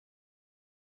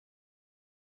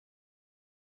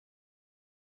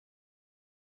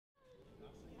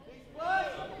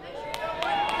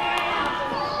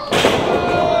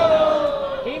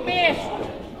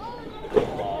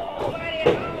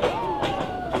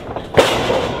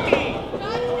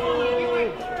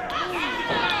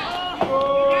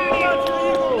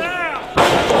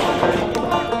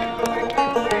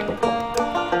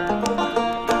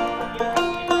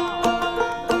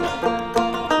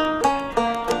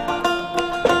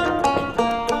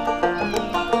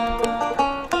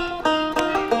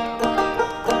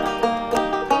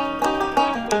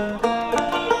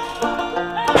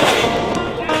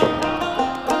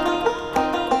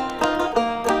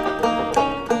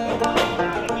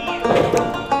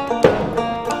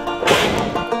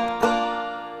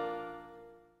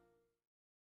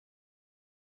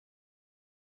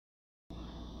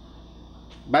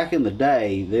back in the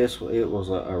day, it was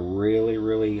a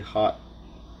really hot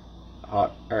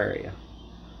area.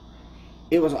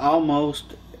 It was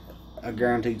almost a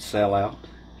guaranteed sellout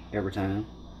every time,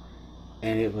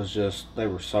 and it was just, they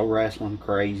were so wrestling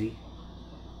crazy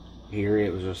here.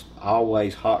 It was just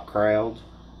always hot crowds,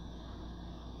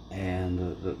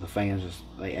 and the fans just,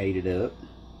 they ate it up.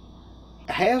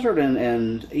 Hazard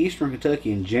and Eastern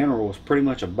Kentucky in general was pretty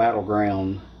much a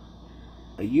battleground.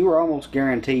 You were almost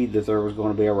guaranteed that there was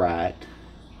going to be a riot,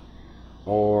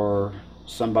 or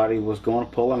somebody was going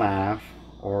to pull a knife,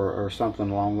 or something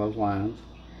along those lines.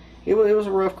 It was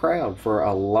a rough crowd. For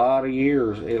a lot of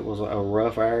years, it was a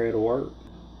rough area to work.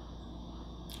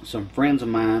 Some friends of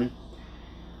mine,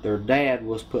 their dad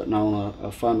was putting on a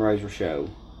fundraiser show,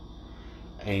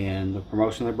 and the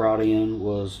promotion they brought in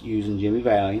was using Jimmy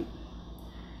Valiant,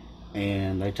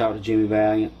 and they talked to Jimmy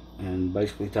Valiant and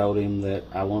basically told him that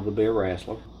I wanted to be a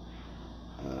wrestler.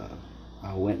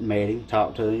 I went and met him,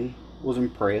 talked to him, was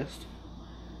impressed,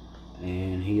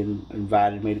 and he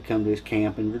invited me to come to his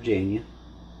camp in Virginia,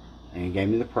 and gave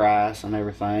me the price and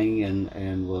everything,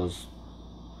 and was,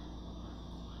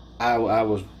 I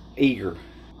was eager.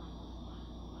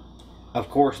 Of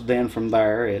course, then from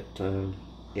there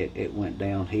it went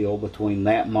downhill between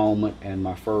that moment and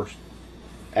my first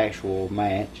actual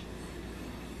match.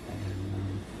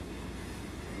 And,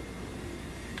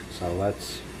 so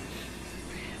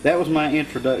that was my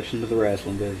introduction to the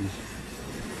wrestling business.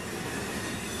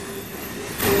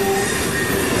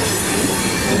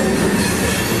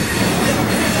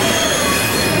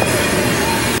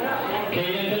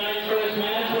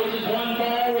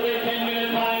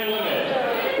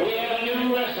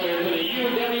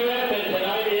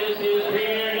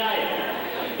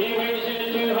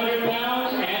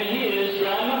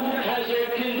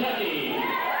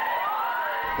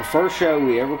 The first show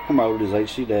we ever promoted as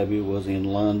HCW was in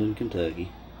London,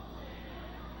 Kentucky,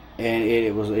 and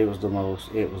it was the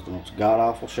most god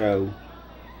awful show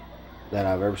that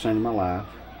I've ever seen in my life.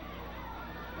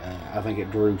 I think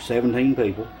it drew 17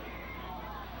 people,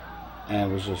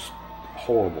 and it was just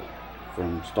horrible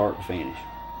from start to finish.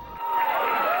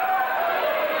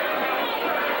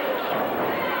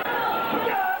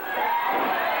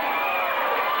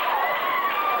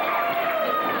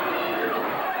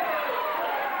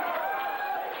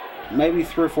 Maybe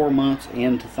 3 or 4 months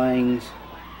into things,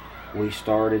 we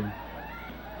started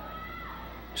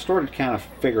kind of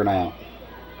figuring out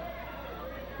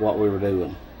what we were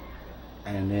doing,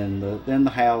 and then the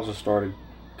houses started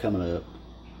coming up,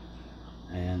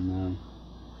 and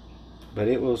but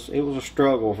it was a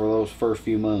struggle for those first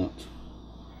few months.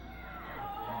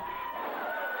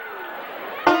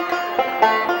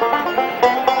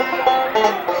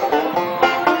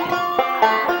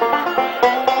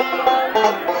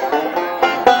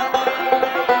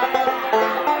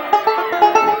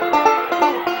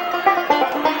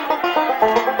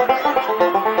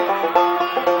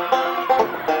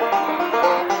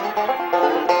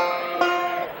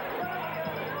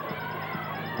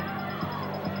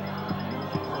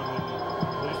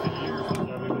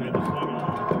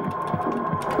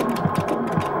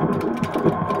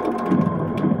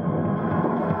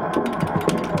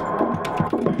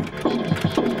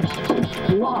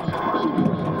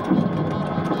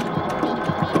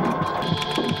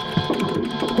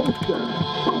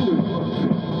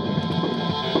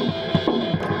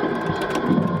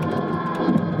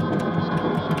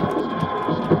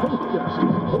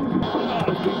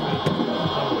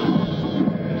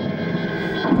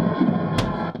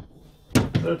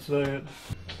 That's that.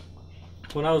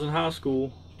 When I was in high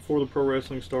school, before the pro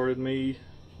wrestling started, me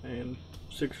and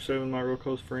 6 or 7 of my real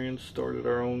close friends started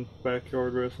our own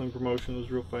backyard wrestling promotion. It was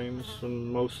real famous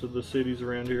in most of the cities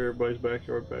around here. Everybody's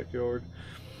backyard.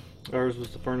 Ours was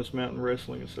the Furnace Mountain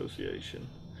Wrestling Association,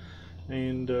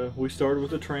 and we started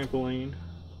with a trampoline,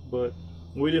 but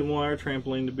we didn't want our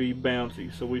trampoline to be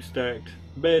bouncy, so we stacked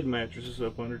bed mattresses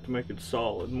up under it to make it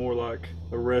solid, more like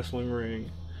a wrestling ring.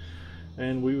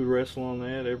 And we would wrestle on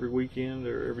that every weekend,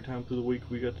 or every time through the week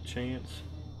we got the chance.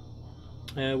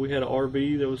 We had an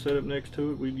RV that was set up next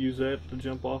to it. We'd use that to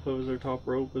jump off of as our top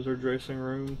rope, as our dressing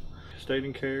room. Stayed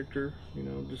in character, you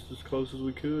know, just as close as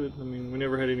we could. I mean, we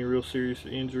never had any real serious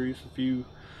injuries, a few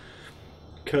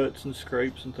cuts and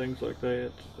scrapes and things like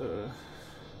that.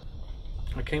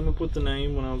 I came up with the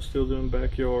name when I was still doing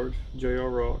backyard, JR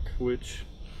Rock, which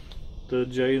the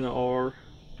J and the R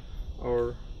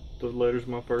are the letters of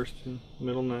my first and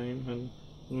middle name,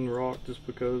 and Rock just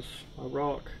because I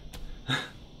rock.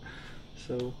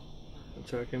 So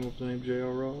that's how I came up with the name JR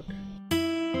Rock.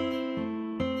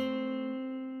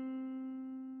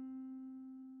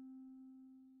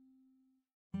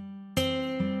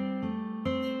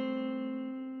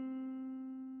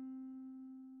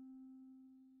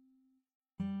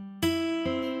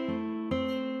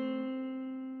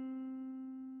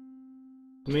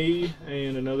 Me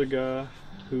and another guy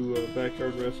who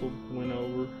backyard wrestled went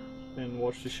over and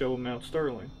watched the show in Mount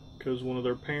Sterling because one of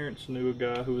their parents knew a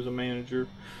guy who was a manager,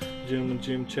 gentleman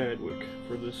Jim Chadwick,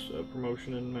 for this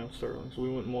promotion in Mount Sterling. So we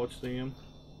went and watched them,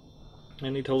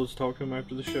 and he told us to talk to him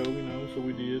after the show, you know, so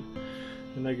we did.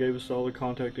 And they gave us all the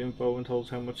contact info and told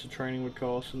us how much the training would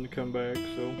cost and to come back.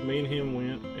 So me and him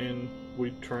went, and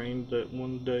we trained that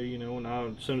one day, you know, and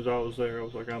as soon as I was there, I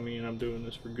was like, I'm doing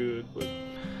this for good. But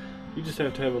you just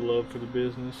have to have a love for the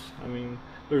business. I mean,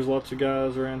 there's lots of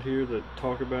guys around here that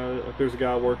talk about it. Like, there's a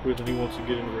guy I work with and he wants to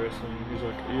get into wrestling. He's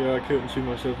like, yeah, I couldn't see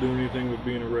myself doing anything but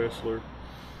being a wrestler.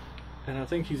 And I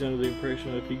think he's under the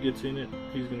impression that if he gets in it,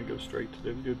 he's going to go straight to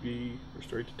WWE or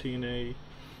straight to TNA.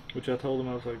 Which I told him,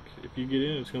 I was like, if you get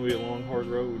in, it's going to be a long, hard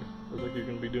road. I was like, you're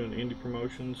going to be doing indie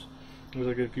promotions. I was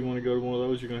like, if you want to go to one of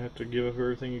those, you're going to have to give up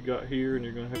everything you got here, and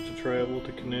you're going to have to travel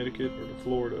to Connecticut or to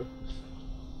Florida.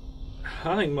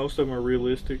 I think most of them are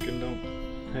realistic and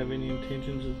don't have any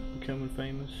intentions of becoming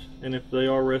famous. And if they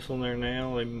are wrestling there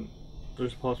now,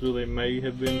 there's a possibility they may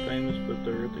have been famous, but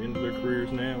they're at the end of their careers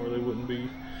now, or they wouldn't be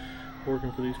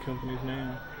working for these companies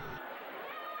now.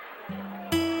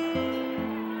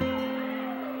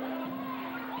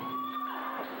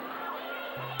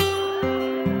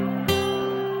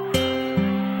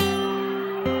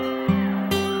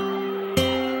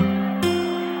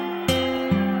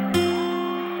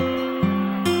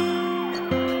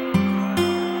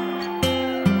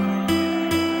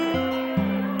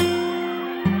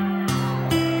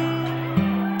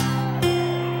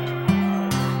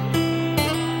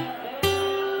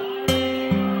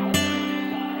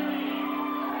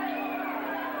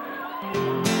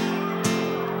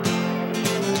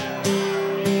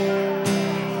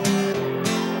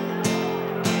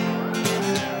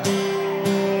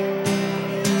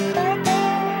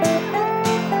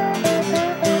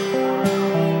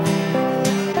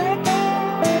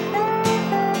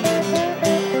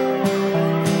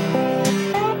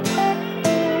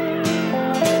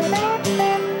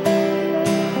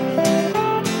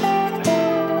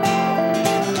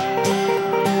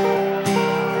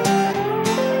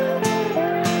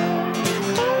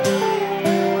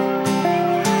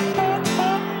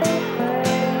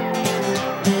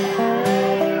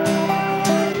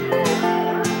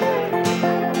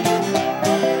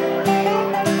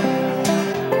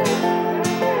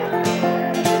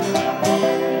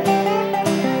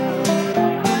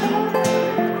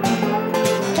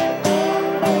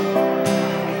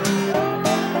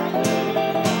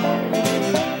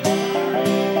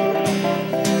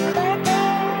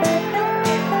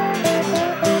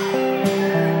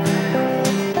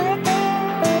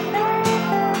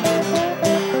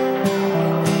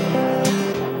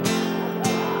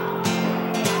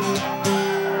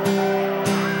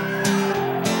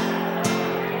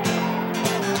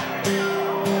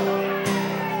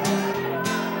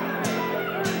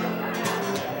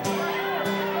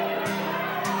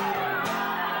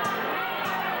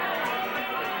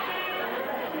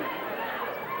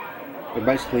 They're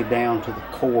basically down to the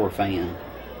core fan.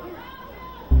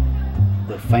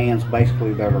 The fans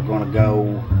basically that are going to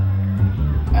go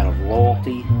out of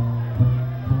loyalty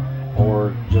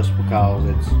or just because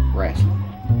it's wrestling.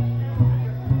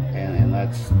 And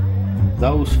that's,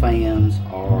 those fans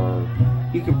are,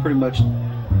 you can pretty much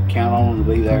count on them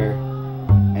to be there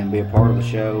and be a part of the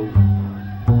show.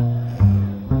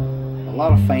 A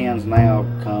lot of fans now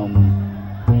become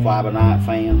fly-by-night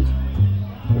fans.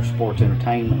 They're sports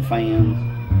entertainment fans,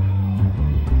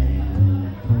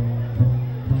 and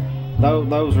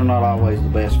those are not always the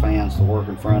best fans to work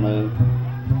in front of.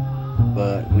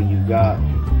 But when you've got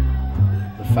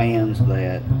the fans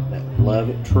that love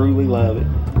it, truly love it,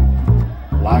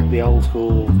 like the old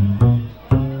school,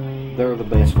 they're the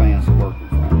best fans to work in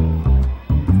front of.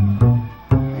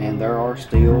 And there are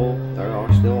still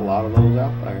a lot of those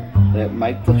out there that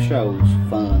make the shows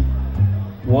fun.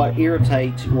 What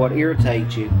irritates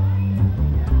you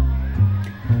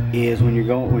is when you're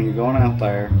going out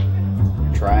there,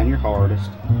 trying your hardest,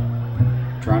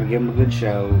 trying to give them a good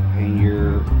show, and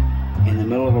you're in the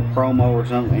middle of a promo or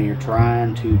something, and you're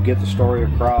trying to get the story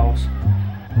across,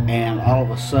 and all of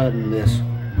a sudden this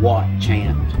 "what"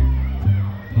 chant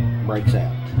breaks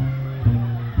out,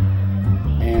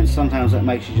 and sometimes that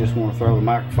makes you just want to throw the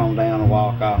microphone down and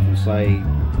walk off and say,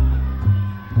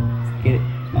 "Forget it,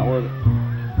 it's not worth it."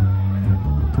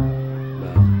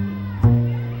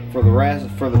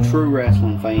 For the true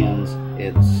wrestling fans,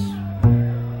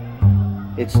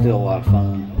 it's still a lot of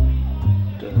fun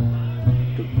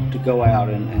to go out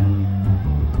and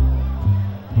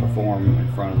perform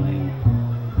in front of them.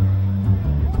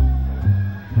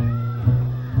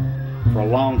 for a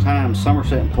long time,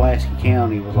 Somerset and Pulaski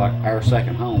County was like our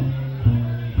second home.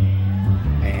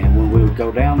 And when we would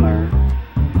go down there,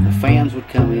 the fans would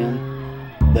come in.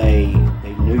 They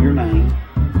knew your name.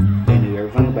 They knew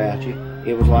everything about you.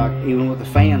 It was like, even with the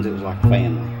fans, it was like a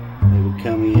family. They would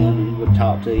come in and would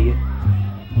talk to you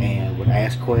and would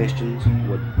ask questions,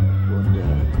 would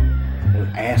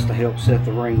ask to help set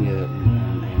the ring up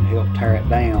and help tear it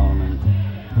down.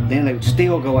 And then they would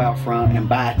still go out front and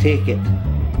buy a ticket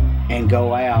and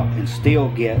go out and still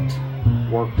get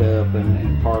worked up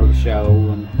and part of the show.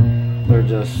 And they're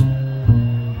just,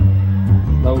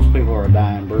 those people are a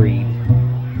dying breed.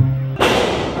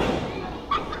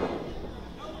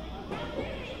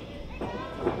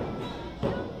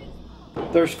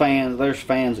 There's fans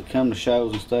that come to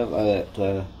shows and stuff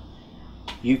that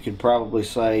you could probably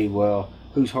say, well,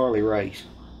 who's Harley Race?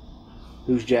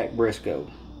 Who's Jack Briscoe?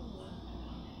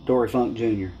 Dory Funk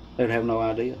Jr.? They'd have no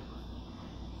idea.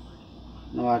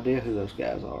 No idea who those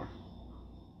guys are.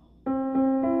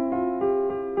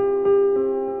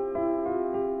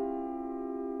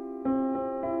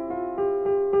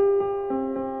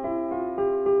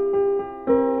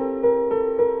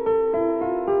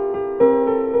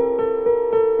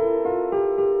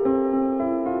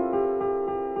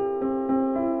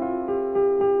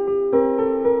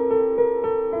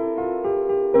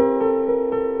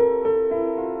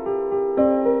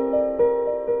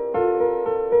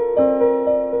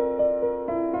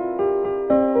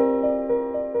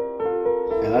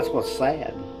 That's what's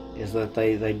sad, is that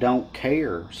they don't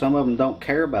care. Some of them don't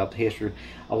care about the history.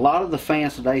 A lot of the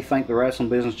fans today think the wrestling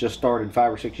business just started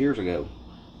 5 or 6 years ago,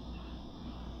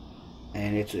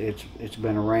 and it's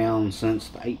been around since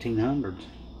the 1800s.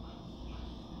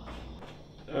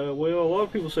 Well, a lot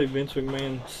of people say Vince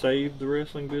McMahon saved the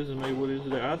wrestling business, made what is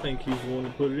it. I think he's the one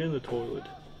that put it in the toilet.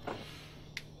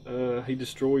 He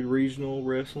destroyed regional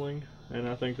wrestling, and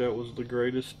I think that was the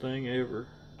greatest thing ever.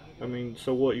 I mean,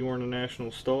 so what, you weren't a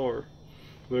national star,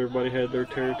 but everybody had their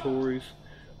territories,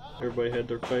 everybody had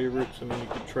their favorites. I mean, you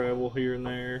could travel here and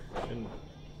there, and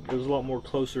it was a lot more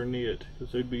closer knit,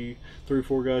 because there'd be 3 or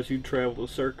 4 guys you'd travel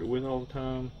the circuit with all the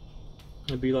time.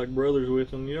 It'd be like brothers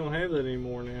with them. You don't have that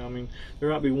anymore now. I mean, there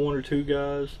might be 1 or 2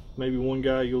 guys, maybe 1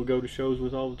 guy you'll go to shows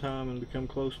with all the time and become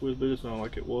close with, but it's not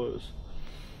like it was.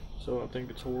 So I think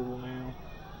it's horrible now.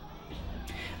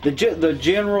 The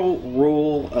general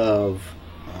rule of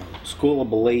school of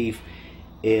belief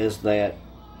is that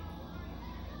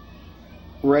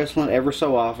wrestling ever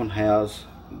so often has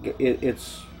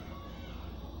it's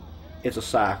a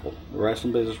cycle. The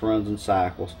wrestling business runs in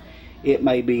cycles. It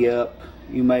may be up,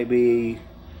 you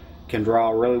can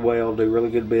draw really well, do really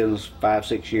good business 5,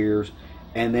 6 years,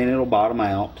 and then it'll bottom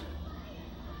out.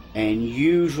 And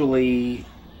usually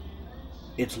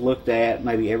it's looked at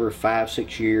maybe every 5,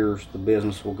 6 years the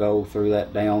business will go through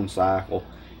that down cycle,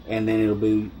 and then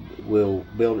will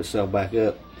build itself back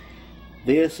up.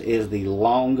 This is the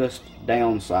longest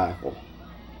down cycle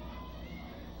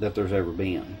that there's ever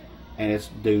been, and it's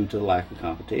due to lack of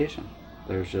competition.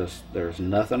 There's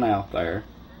nothing out there.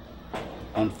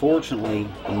 Unfortunately,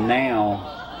 now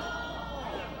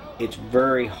it's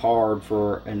very hard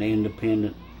for an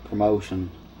independent promotion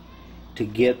to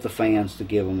get the fans to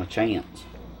give them a chance,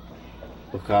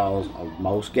 because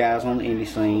most guys on the indie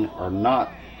scene are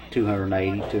not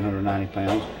 280, 290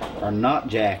 pounds, are not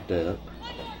jacked up,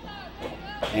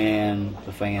 and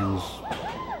the fans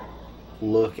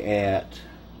look at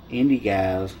indie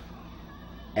guys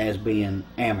as being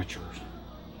amateurs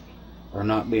or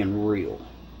not being real.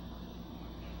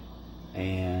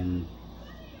 And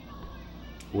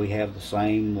we have the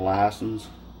same license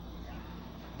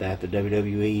that the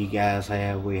WWE guys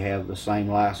have. We have the same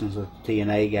license that the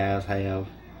TNA guys have.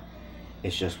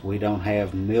 It's just we don't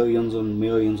have millions and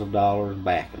millions of dollars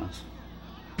backing us.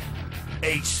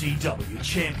 HCW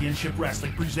Championship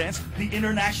Wrestling presents the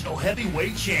International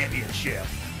Heavyweight Championship.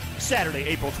 Saturday,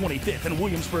 April 25th in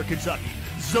Williamsburg, Kentucky.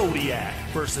 Zodiac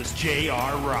versus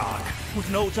J.R. Rock. With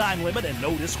no time limit and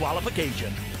no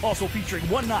disqualification. Also featuring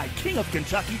one night King of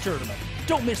Kentucky tournament.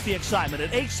 Don't miss the excitement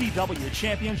at HCW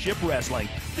Championship Wrestling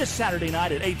this Saturday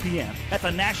night at 8 p.m. at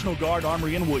the National Guard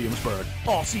Armory in Williamsburg.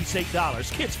 All seats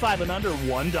 $8. Kids 5 and under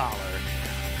 $1.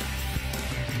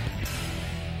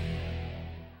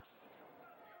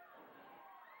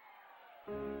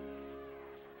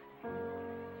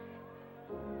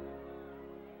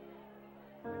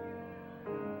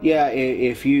 Yeah,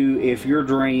 if your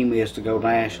dream is to go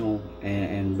national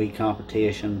and be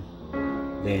competition,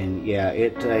 then yeah,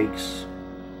 it takes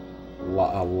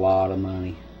a lot of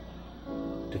money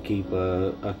to keep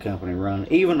a company running.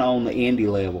 Even on the indie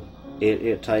level,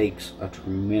 it takes a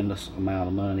tremendous amount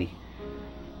of money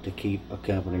to keep a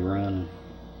company running.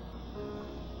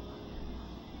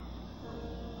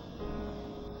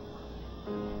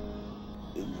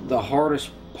 The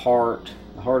hardest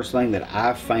thing that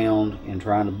I've found in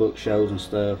trying to book shows and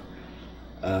stuff,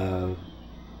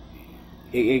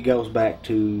 it goes back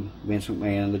to Vince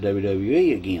McMahon and the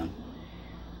WWE again.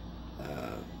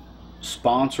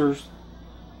 Sponsors,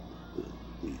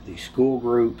 the school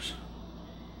groups,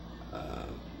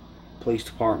 police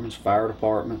departments, fire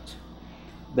departments,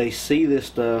 they see this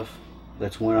stuff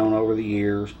that's went on over the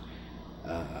years,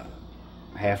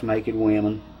 half-naked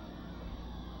women,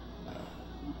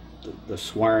 the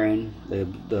swearing,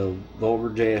 the vulgar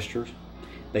gestures.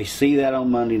 They see that on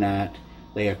Monday night.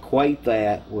 They equate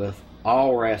that with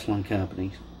all wrestling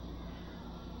companies,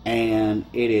 and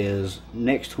it is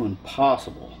next to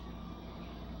impossible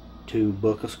to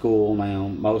book a school now.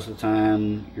 Most of the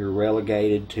time you're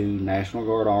relegated to National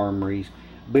Guard armories,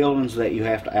 buildings that you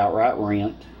have to outright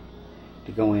rent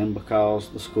to go in because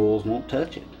the schools won't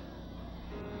touch it.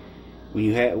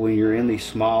 When you're in these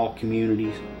small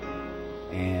communities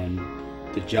and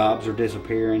the jobs are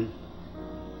disappearing,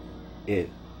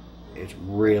 it's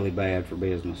really bad for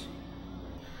business.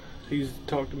 He's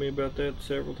talked to me about that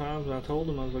several times, and I told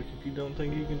him, I was like, if you don't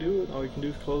think you can do it, all you can do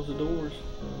is close the doors.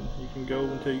 You can go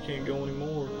until you can't go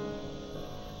anymore.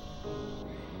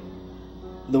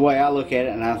 The way I look at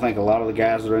it, and I think a lot of the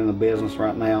guys that are in the business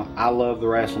right now, I love the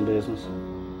wrestling business.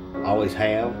 Always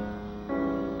have.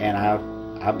 And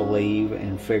I believe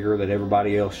and figure that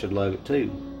everybody else should love it too.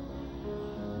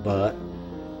 But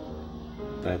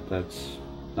that's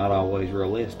not always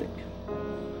realistic.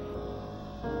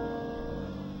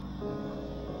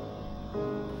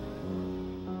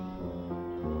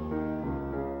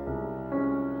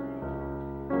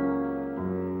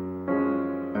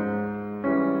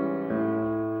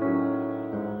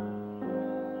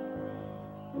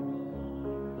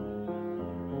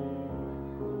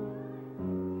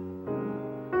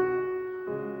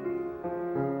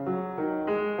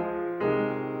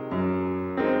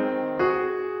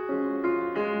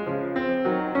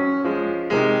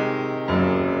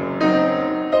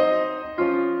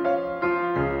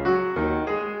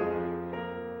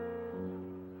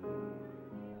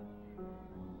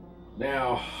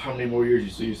 Now, how many more years do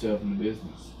you see yourself in the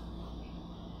business?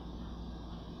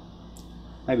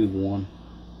 Maybe one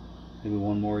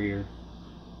more year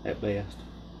at best.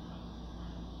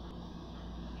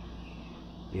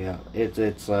 Yeah, it's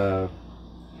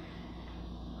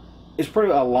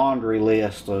pretty a laundry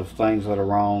list of things that are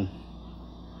wrong.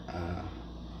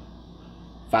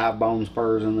 5 bone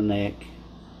spurs in the neck,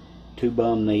 2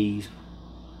 bum knees,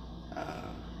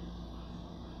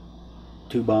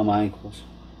 2 bum ankles,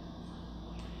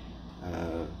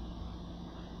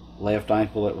 left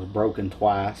ankle that was broken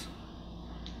twice,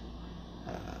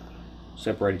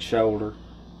 separated shoulder,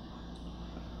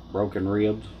 broken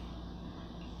ribs,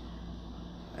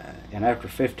 and after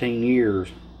 15 years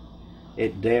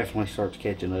it definitely starts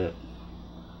catching up.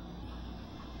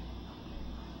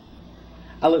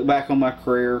 I look back on my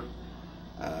career,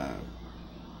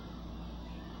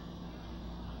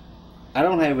 I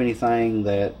don't have anything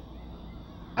that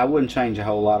I wouldn't change a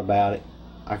whole lot about it.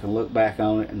 I can look back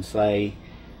on it and say,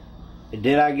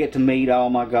 did I get to meet all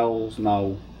my goals?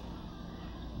 No.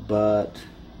 But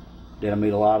did I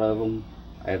meet a lot of them?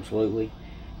 Absolutely.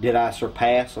 Did I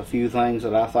surpass a few things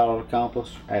that I thought I'd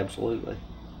accomplished? Absolutely.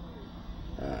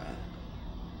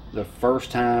 The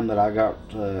first time that I got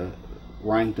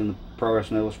ranked in the Pro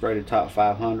Wrestling Illustrated Top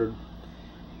 500,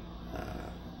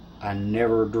 I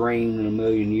never dreamed in a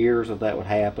million years that would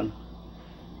happen.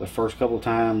 The first couple of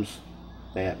times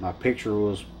that my picture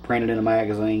was printed in a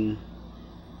magazine,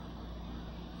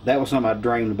 that was something I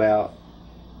dreamed about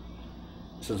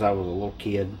since I was a little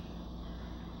kid.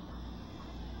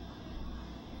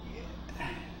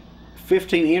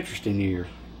 15 interesting years,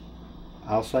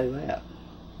 I'll say that.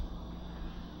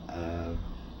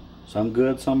 Some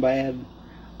good, some bad,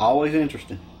 always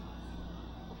interesting.